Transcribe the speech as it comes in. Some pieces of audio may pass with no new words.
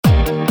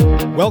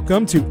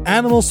Welcome to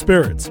Animal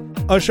Spirits,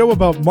 a show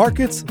about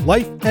markets,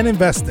 life, and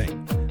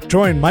investing.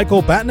 Join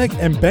Michael Batnick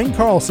and Ben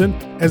Carlson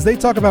as they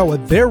talk about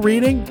what they're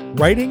reading,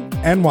 writing,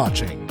 and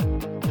watching.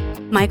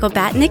 Michael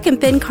Batnick and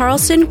Ben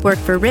Carlson work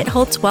for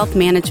Ritholtz Wealth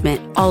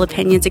Management. All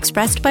opinions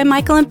expressed by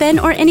Michael and Ben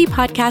or any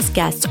podcast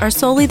guests are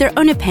solely their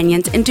own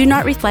opinions and do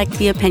not reflect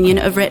the opinion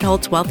of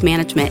Ritholtz Wealth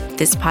Management.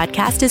 This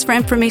podcast is for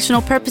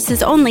informational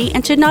purposes only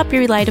and should not be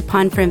relied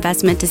upon for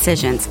investment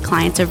decisions.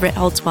 Clients of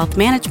Ritholtz Wealth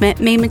Management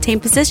may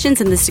maintain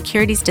positions in the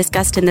securities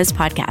discussed in this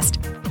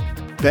podcast.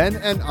 Ben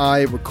and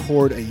I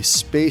record a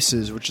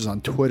Spaces, which is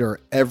on Twitter,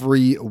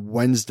 every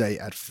Wednesday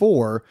at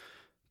 4.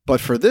 But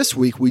for this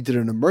week, we did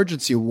an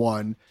emergency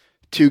one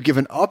to give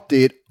an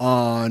update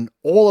on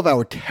all of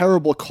our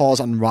terrible calls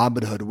on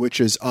Robinhood, which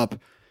is up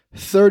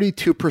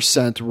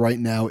 32% right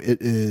now. It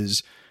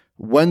is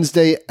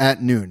Wednesday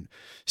at noon.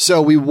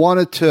 So we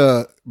wanted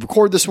to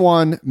record this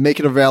one, make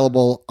it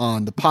available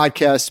on the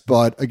podcast.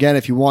 But again,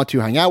 if you want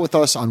to hang out with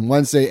us on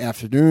Wednesday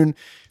afternoon,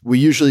 we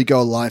usually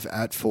go live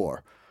at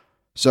 4.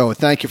 So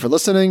thank you for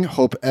listening.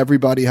 Hope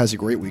everybody has a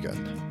great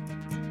weekend.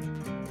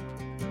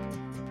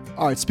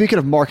 All right, speaking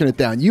of marking it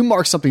down, you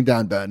marked something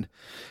down, Ben.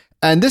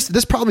 And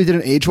this probably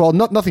didn't age well.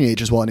 Nothing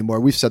ages well anymore.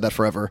 We've said that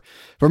forever.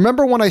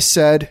 Remember when I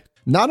said,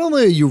 not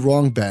only are you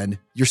wrong, Ben,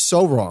 you're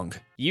so wrong.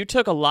 You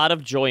took a lot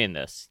of joy in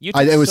this. You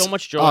took so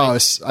much joy. Oh,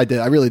 I did.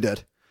 I really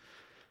did.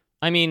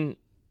 I mean,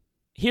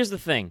 here's the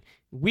thing.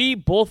 We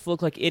both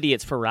look like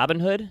idiots for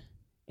Robinhood,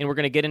 and we're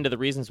going to get into the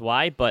reasons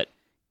why, but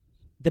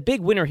the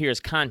big winner here is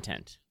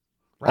content.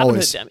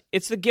 Always. Robinhood,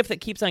 it's the gift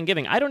that keeps on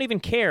giving. I don't even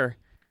care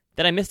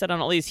that I missed out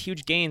on all these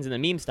huge gains in the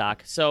meme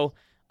stock. So,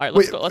 all right,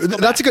 let's go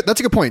that's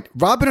a good point.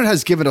 Robinhood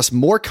has given us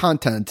more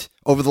content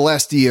over the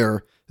last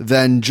year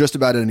than just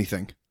about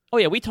anything. Oh,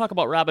 yeah, we talk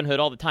about Robinhood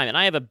all the time, and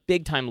I have a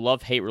big-time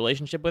love-hate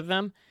relationship with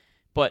them,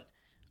 but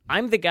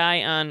I'm the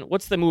guy on,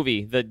 what's the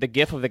movie, the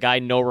gif of the guy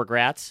No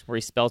Regrets, where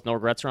he spells No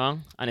Regrets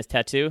wrong on his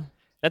tattoo?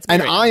 That's me.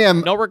 And I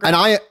am No Regrets.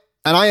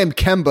 And I am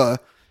Kemba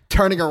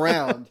turning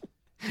around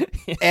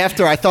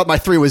after I thought my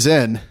 3 was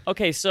in.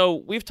 Okay,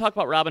 so we've talked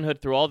about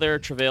Robinhood through all their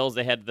travails.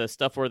 They had the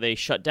stuff where they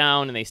shut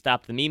down and they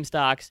stopped the meme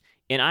stocks.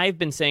 And I've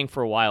been saying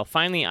for a while,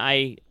 finally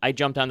I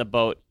jumped on the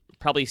boat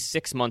probably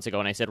 6 months ago,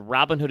 and I said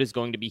Robinhood is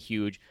going to be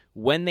huge.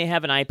 When they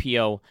have an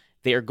IPO,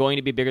 they are going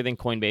to be bigger than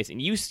Coinbase. And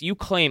you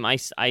claim I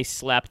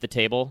slapped the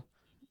table,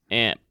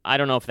 and I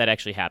don't know if that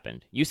actually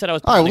happened. You said I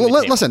was pounding the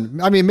table. Listen,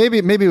 I mean, maybe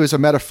it was a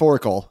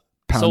metaphorical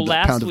pound, so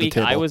last pound of week,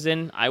 the table.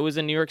 I was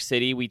in New York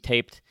City. We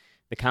taped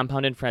the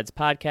Compound and Fred's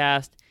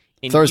podcast.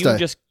 And Thursday.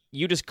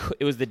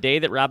 It was the day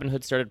that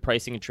Robinhood started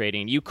pricing and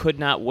trading. You could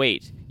not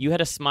wait. You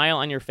had a smile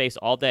on your face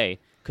all day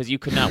because you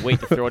could not wait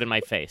to throw it in my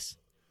face.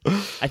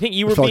 I think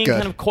you were being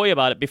kind of coy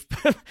about it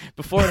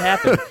before it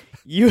happened.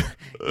 You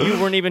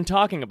weren't even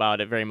talking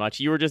about it very much.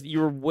 You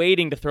were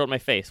waiting to throw it in my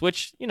face,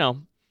 which,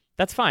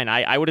 that's fine.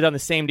 I would have done the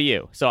same to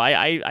you. So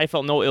I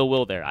felt no ill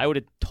will there. I would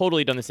have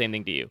totally done the same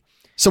thing to you.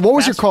 So what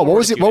was your call? What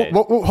was it?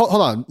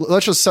 Hold on.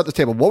 Let's just set the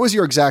table. What was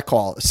your exact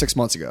call 6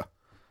 months ago?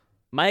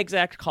 My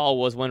exact call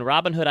was when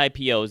Robinhood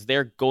IPOs,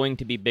 they're going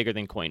to be bigger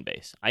than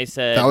Coinbase. I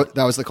said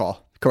that was the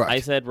call. Correct.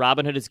 I said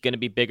Robinhood is going to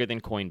be bigger than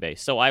Coinbase.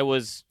 So I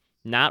was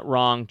not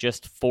wrong,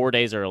 just 4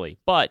 days early.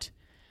 But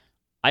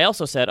I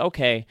also said,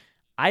 okay,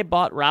 I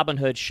bought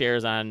Robinhood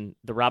shares on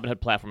the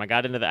Robinhood platform. I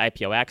got into the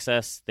IPO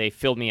access. They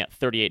filled me at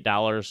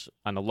 $38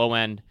 on the low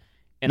end.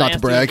 And not to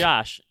brag.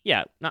 Josh,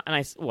 yeah.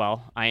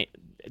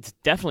 It's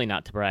definitely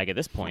not to brag at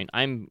this point.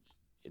 I'm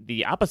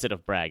the opposite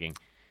of bragging.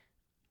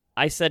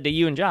 I said to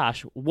you and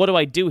Josh, what do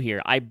I do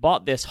here? I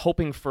bought this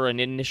hoping for an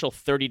initial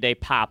 30-day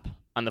pop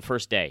on the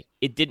first day.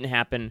 It didn't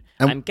happen.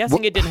 I'm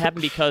guessing it didn't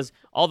happen because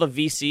all the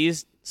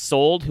VCs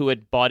sold who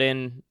had bought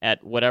in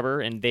at whatever,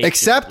 and they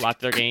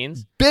locked their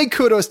gains. Big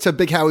kudos to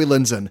Big Howie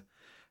Lindzen.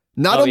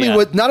 Not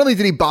only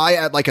did he buy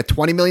at like a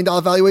 $20 million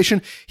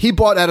valuation, he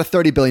bought at a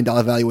 $30 billion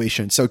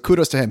valuation. So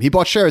kudos to him. He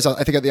bought shares,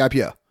 I think, at the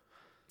IPO.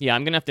 Yeah,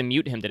 I'm going to have to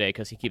mute him today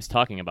because he keeps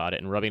talking about it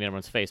and rubbing it in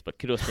everyone's face, but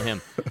kudos to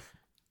him.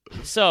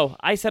 So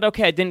I said,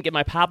 okay, I didn't get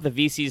my pop. The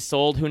VCs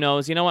sold. Who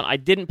knows? You know what? I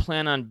didn't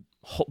plan on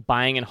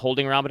buying and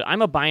holding Robinhood.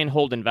 I'm a buy and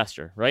hold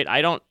investor, right?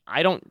 I don't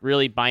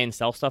really buy and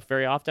sell stuff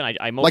very often.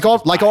 I mostly all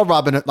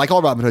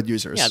Robinhood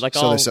users. Yeah,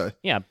 they say.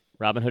 Yeah,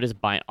 Robinhood is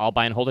all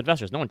buy and hold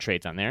investors. No one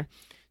trades on there.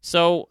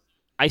 So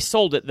I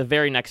sold it the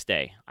very next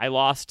day. I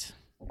lost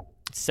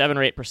 7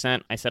 or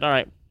 8%. I said, all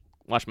right,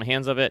 wash my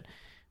hands of it.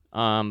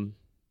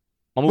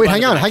 Wait,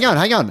 hang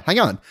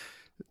on.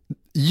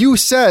 You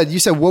said,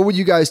 what would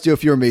you guys do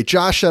if you were me?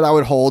 Josh said I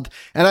would hold,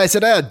 and I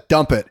said,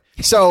 dump it.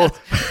 So,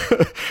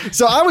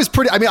 I was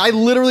I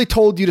literally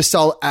told you to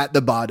sell at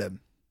the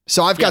bottom.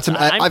 So I've got some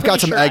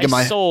egg in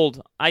my.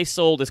 I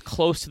sold as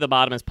close to the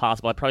bottom as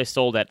possible. I probably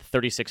sold at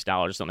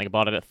 $36 or something. I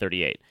bought it at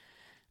 $38.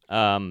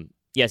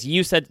 Yes,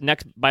 you said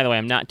next. By the way,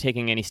 I'm not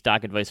taking any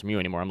stock advice from you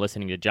anymore. I'm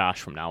listening to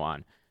Josh from now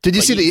on. Did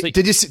you see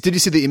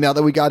the email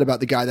that we got about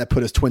the guy that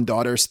put his twin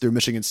daughters through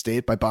Michigan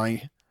State by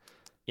buying?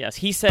 Yes,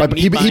 he said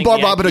he bought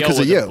Robinhood because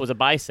of you. It was a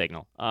buy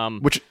signal.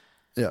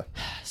 Yeah.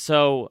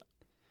 So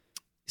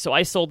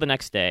I sold the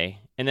next day,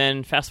 And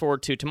then fast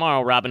forward to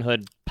tomorrow,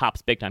 Robinhood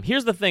pops big time.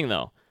 Here's the thing,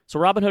 though. So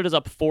Robinhood is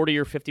up 40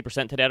 or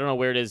 50% today. I don't know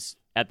where it is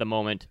at the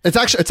moment. It's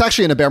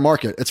actually in a bear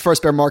market. Its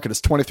first bear market. It's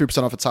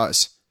 23% off its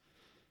highs.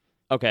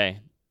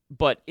 Okay.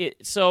 But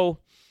so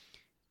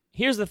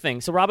here's the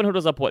thing. So Robinhood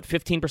was up,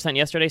 15%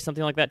 yesterday?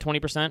 Something like that,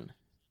 20%?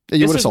 Yeah,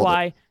 you would have sold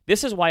it.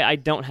 This is why I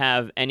don't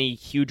have any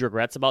huge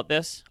regrets about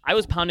this. I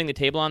was pounding the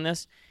table on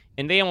this,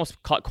 and they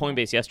almost caught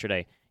Coinbase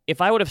yesterday. If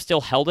I would have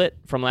still held it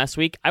from last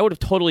week, I would have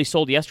totally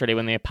sold yesterday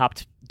when they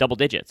popped double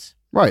digits.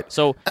 Right.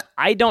 So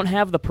I don't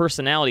have the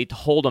personality to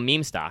hold a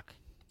meme stock.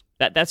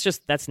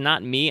 That's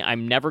not me.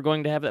 I'm never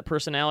going to have that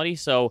personality.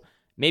 So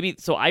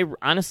I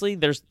honestly,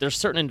 there's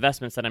certain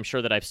investments that I'm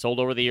sure that I've sold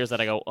over the years that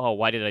I go, oh,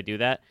 why did I do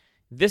that?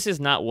 This is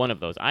not one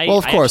of those.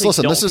 Of course.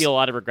 Listen, don't feel a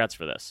lot of regrets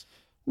for this.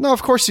 No,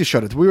 of course you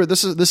shouldn't.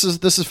 This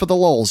is for the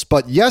lulz.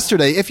 But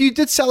yesterday, if you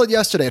did sell it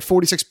yesterday at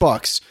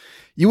 $46,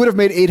 you would have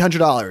made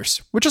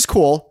 $800, which is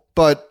cool.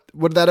 But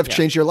would that have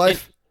changed your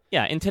life?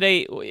 And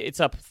today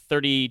it's up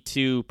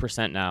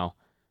 32% now.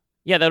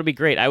 Yeah, that would be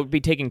great. I would be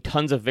taking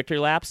tons of victory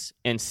laps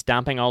and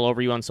stomping all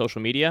over you on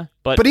social media.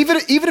 But even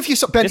if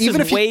you Ben,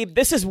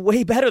 this is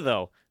way better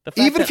though. The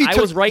fact that I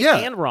was right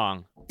and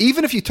wrong.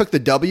 Even if you took the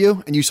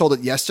W and you sold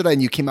it yesterday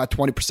and you came out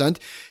 20%,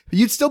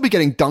 you'd still be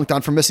getting dunked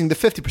on for missing the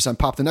 50%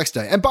 pop the next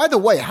day. And by the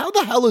way, how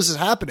the hell is this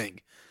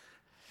happening?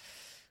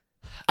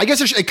 I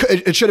guess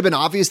it should have been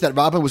obvious that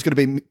Robin was going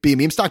to be a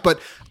meme stock, but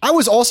I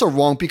was also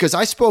wrong because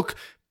I spoke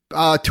 2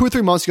 or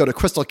 3 months ago to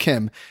Crystal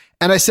Kim,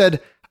 and I said,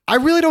 I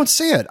really don't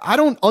see it. I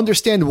don't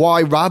understand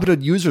why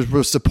Robinhood users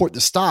will support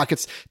the stock.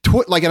 It's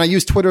and I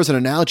use Twitter as an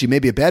analogy,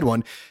 maybe a bad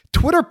one.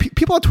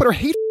 People on Twitter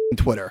hate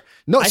Twitter.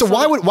 No, so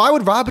why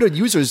would Robinhood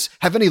users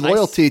have any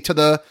loyalty to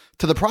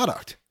the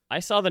product?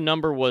 I saw the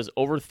number was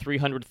over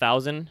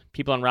 300,000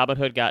 people on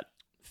Robinhood got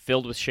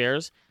filled with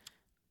shares.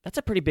 That's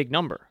a pretty big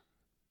number.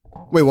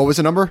 Wait, what was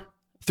the number?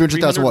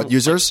 300,000 what?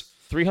 Users?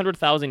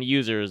 300,000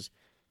 users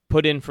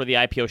put in for the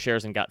IPO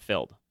shares and got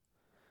filled.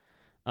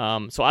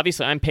 So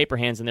obviously I'm paper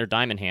hands and they're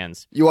diamond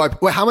hands. You are.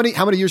 Wait, how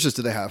many users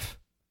do they have?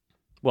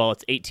 Well,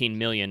 it's 18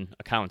 million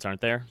accounts, aren't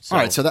there? So,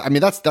 all right, so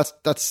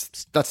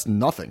that's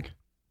nothing.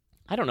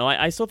 I don't know.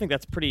 I still think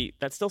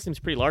that still seems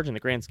pretty large in the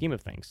grand scheme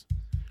of things.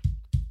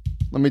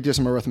 Let me do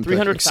some arithmetic.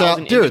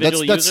 300,000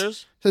 individual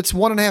users? That's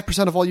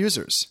 1.5% of all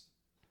users.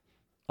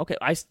 Okay,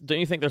 don't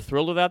you think they're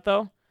thrilled with that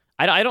though?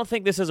 I don't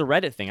think this is a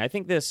Reddit thing. I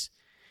think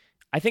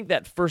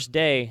that first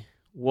day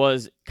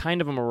was kind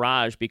of a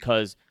mirage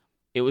because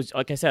it was,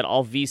 like I said,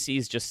 all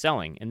VCs just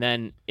selling, and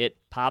then it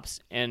pops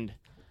and,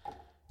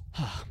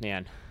 oh,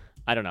 man,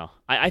 I don't know.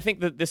 I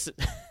think that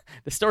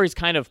the story's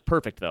kind of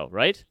perfect though,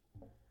 right?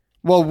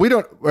 Well, I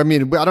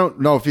don't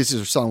know if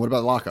VCs are selling. What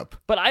about lockup?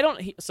 But I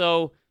don't.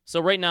 So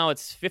right now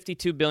it's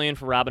 $52 billion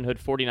for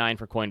Robinhood, $49 billion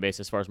for Coinbase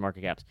as far as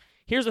market caps.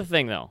 Here's the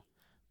thing though.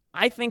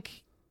 I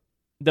think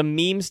the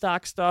meme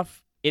stock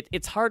stuff,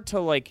 it's hard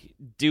to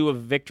do a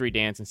victory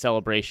dance and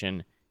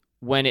celebration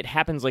when it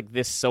happens like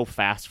this so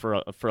fast for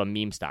a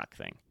meme stock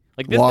thing.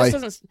 Why?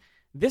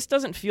 This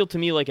doesn't feel to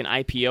me like an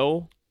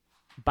IPO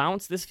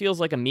bounce. This feels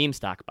like a meme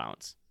stock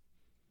bounce.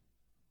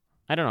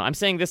 I don't know. I'm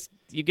saying this.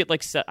 You get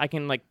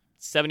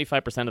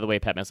 75% of the way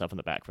pat myself in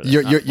the back for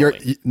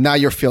this. Now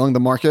you're feeling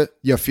the market.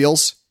 You have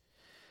feels.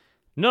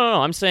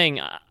 No. I'm saying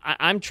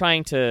I'm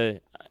trying to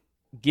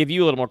give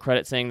you a little more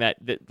credit, saying that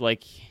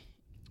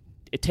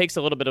it takes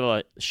a little bit of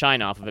a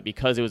shine off of it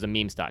because it was a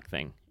meme stock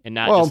thing and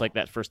not just like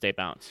that first day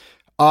bounce.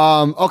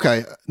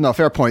 Okay. No,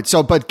 fair point.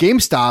 So, but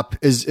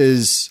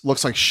GameStop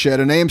looks like shit,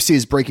 and AMC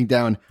is breaking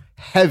down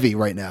heavy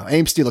right now.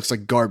 AMC looks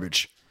like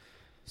garbage.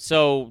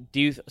 So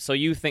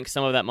you think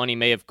some of that money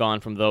may have gone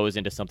from those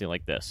into something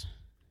like this?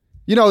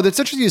 That's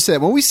interesting you say.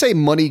 When we say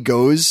money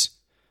goes,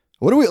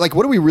 what do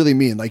we really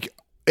mean?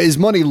 Is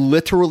money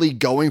literally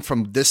going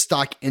from this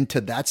stock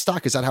into that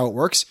stock? Is that how it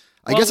works?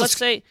 I guess let's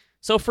say.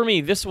 So for me,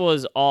 this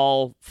was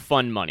all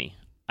fun money.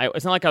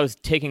 It's not like I was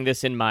taking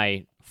this in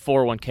my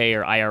 401k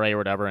or IRA or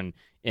whatever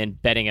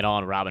and betting it all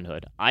on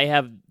Robinhood. I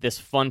have this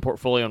fun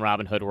portfolio in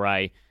Robinhood where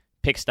I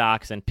pick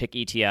stocks and pick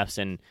ETFs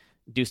and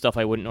do stuff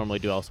I wouldn't normally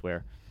do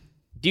elsewhere.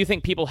 Do you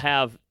think people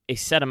have a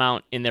set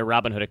amount in their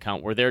Robinhood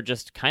account where they're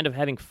just kind of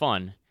having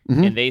fun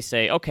and they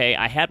say, okay,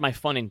 I had my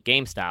fun in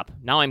GameStop,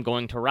 now I'm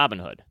going to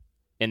Robinhood?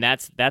 And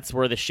that's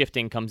where the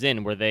shifting comes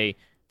in, where they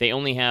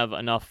only have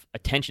enough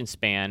attention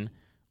span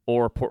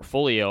or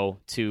portfolio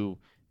to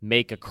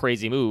make a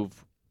crazy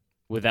move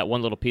with that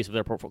one little piece of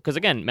their portfolio. Because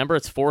again, remember,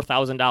 it's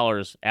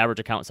 $4,000 average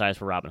account size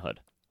for Robinhood.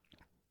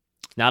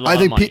 Not a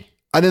lot of money.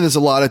 I think there's a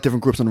lot of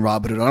different groups on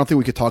Robinhood. I don't think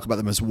we could talk about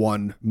them as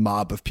one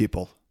mob of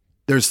people.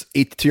 There's,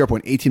 to your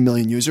point, 18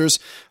 million users,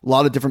 a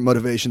lot of different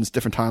motivations,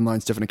 different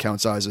timelines, different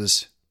account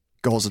sizes,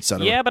 goals,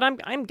 etc. Yeah, but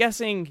I'm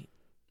guessing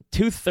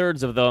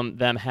 2/3 of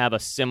them have a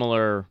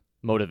similar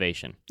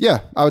motivation. Yeah,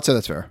 I would say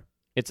that's fair.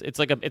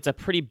 It's a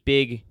pretty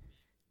big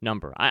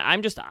number.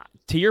 I'm just,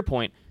 to your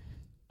point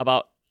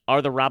about,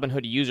 are the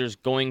Robinhood users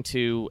going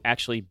to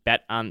actually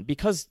bet on,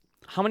 because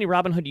how many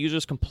Robinhood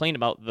users complain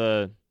about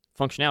the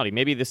functionality.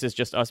 Maybe this is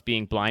just us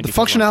being blind. The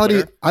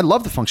functionality, I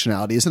love the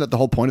functionality. Isn't that the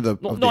whole point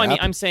of the No, I mean,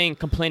 app? I'm saying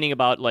complaining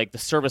about like the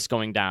service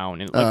going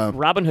down. And like,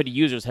 Robinhood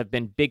users have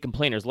been big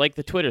complainers, like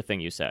the Twitter thing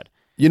you said.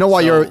 You know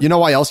why you know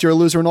why else you're a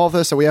loser in all of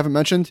this that we haven't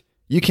mentioned?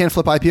 You can't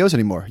flip IPOs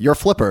anymore. You're a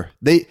flipper.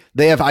 They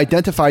have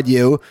identified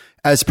you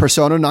as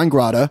persona non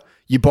grata.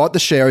 You bought the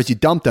shares, you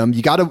dumped them.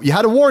 You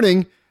had a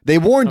warning. They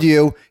warned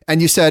you,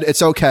 and you said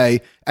it's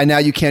okay, and now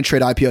you can't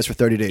trade IPOs for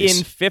 30 days.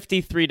 In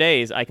 53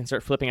 days, I can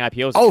start flipping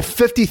IPOs. Oh,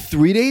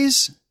 53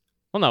 days?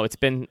 Well, no, it's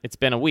been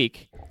a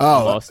week.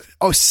 Almost.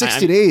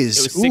 60 days.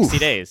 It was 60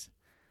 days.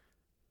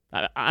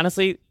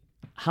 Honestly,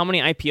 how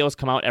many IPOs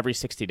come out every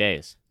 60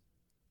 days?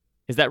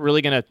 Is that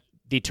really going to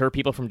deter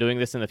people from doing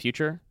this in the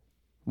future?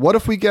 What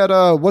if we get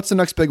what's the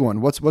next big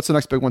one? What's the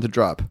next big one to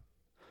drop?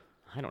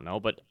 I don't know,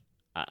 but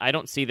I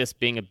don't see this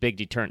being a big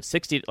deterrent.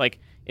 60, like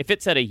if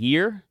it's at a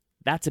year,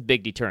 that's a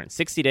big deterrent.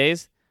 60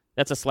 days,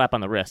 that's a slap on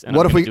the wrist. And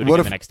what if we do it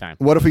again the next time?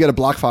 What if we get a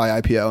BlockFi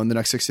IPO in the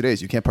next 60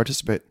 days? You can't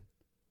participate.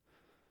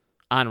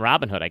 On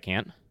Robinhood, I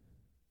can't.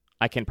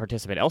 I can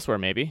participate elsewhere,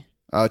 maybe.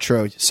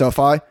 True.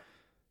 SoFi.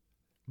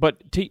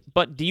 But do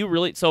you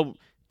really? So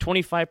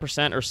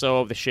 25% or so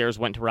of the shares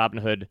went to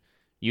Robinhood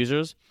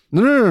users.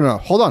 No.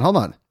 Hold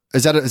on.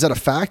 Is that a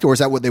fact, or is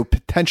that what they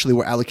potentially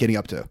were allocating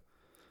up to?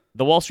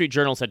 The Wall Street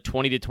Journal said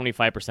 20 to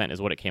 25%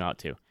 is what it came out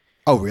to.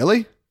 Oh,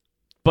 really?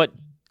 But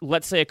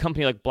let's say a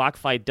company like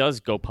BlockFi does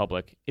go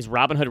public. Is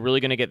Robinhood really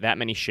going to get that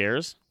many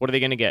shares? What are they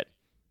going to get?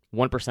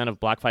 1% of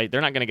BlockFi?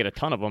 They're not going to get a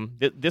ton of them.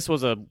 This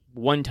was a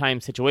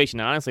one-time situation,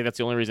 and honestly, that's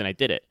the only reason I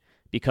did it,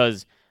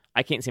 because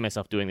I can't see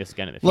myself doing this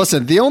again in the future.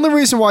 Listen, the only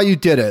reason why you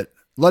did it,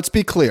 let's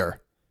be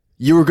clear.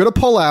 You were going to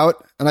pull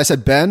out, and I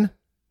said, Ben,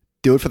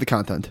 do it for the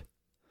content.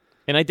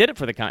 And I did it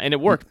for the content, and it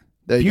worked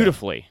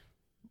beautifully.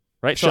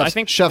 Right? So I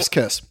think chef's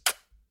kiss.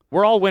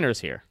 We're all winners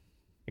here.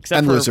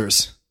 And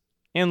losers.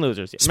 And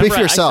losers. Speak Remember,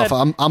 for yourself.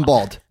 I'm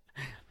bald.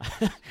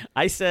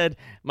 I said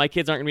my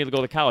kids aren't going to be able to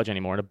go to college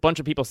anymore. And a bunch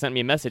of people sent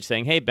me a message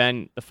saying, hey,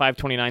 Ben, the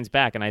 529's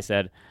back. And I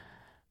said,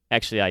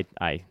 actually,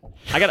 I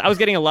was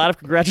getting a lot of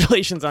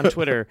congratulations on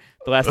Twitter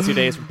the last 2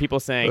 days from people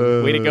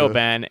saying, way to go,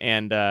 Ben.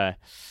 And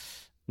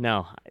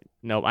no,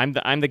 I'm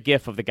the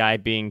gif of the guy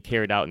being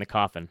carried out in the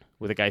coffin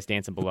with the guys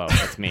dancing below.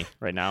 That's me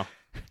right now.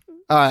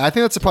 I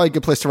think that's probably a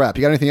good place to wrap.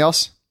 You got anything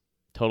else?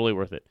 Totally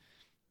worth it.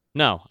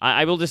 No,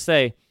 I will just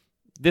say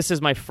this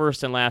is my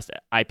first and last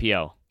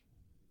IPO.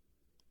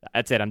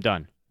 That's it. I'm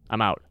done.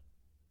 I'm out.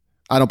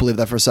 I don't believe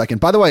that for a second.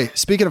 By the way,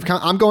 speaking of,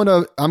 I'm going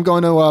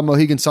to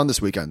Mohegan Sun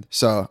this weekend,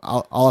 so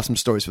I'll have some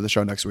stories for the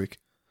show next week.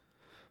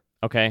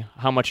 Okay.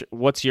 How much?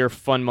 What's your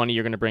fun money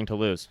you're going to bring to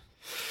lose?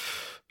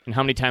 And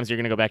how many times are you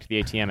going to go back to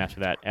the ATM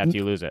after that? After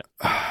you lose it?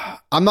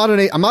 I'm not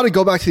a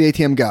go back to the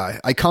ATM guy.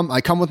 I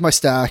come with my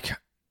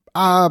stack.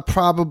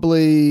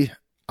 Probably,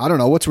 I don't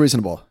know, what's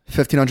reasonable?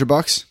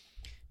 $1,500?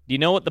 Do you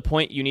know what the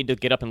point you need to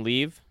get up and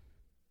leave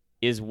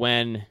is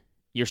when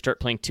you start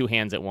playing two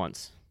hands at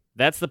once?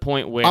 That's the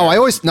point where I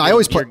always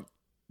play.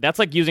 That's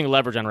like using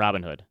leverage on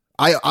Robinhood.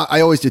 I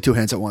always do two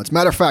hands at once.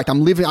 Matter of fact,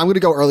 I'm leaving. I'm going to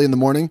go early in the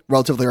morning,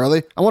 relatively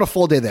early. I want a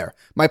full day there.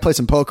 Might play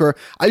some poker.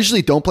 I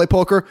usually don't play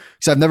poker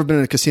because I've never been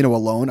in a casino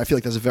alone. I feel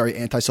like that's a very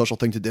antisocial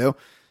thing to do.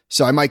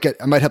 So I might hit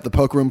the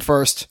poker room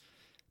first.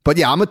 But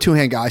yeah, I'm a two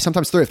hand guy.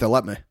 Sometimes three if they'll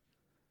let me.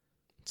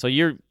 So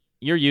you're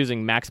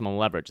using maximum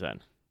leverage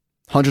then.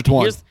 100 to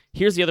 1.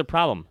 Here's the other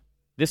problem.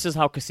 This is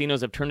how casinos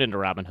have turned into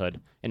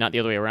Robinhood and not the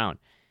other way around.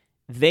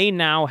 They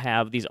now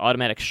have these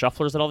automatic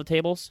shufflers at all the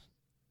tables.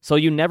 So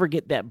you never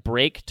get that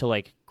break to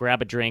like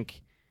grab a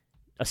drink,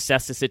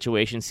 assess the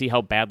situation, see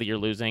how badly you're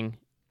losing,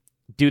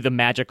 do the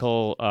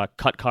magical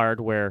cut card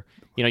where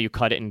you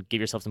cut it and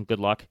give yourself some good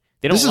luck.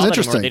 They don't. This is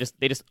interesting.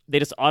 They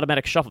just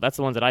automatic shuffle. That's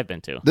the ones that I've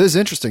been to. This is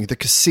interesting. The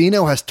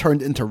casino has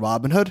turned into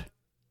Robinhood.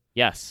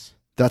 Yes,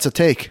 that's a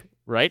take.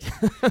 Right?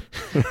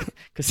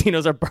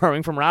 Casinos are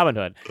borrowing from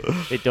Robinhood.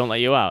 They don't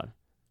let you out.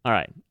 All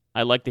right,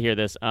 I'd like to hear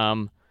this.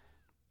 I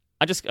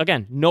just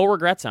again no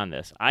regrets on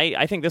this.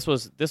 I think this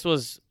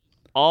was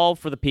all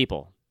for the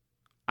people.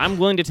 I'm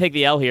willing to take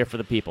the L here for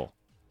the people.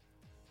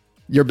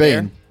 You're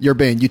Bane. Fair? You're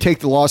Bane. You take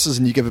the losses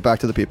and you give it back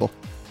to the people.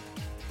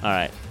 All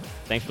right.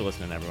 Thanks for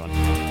listening, everyone.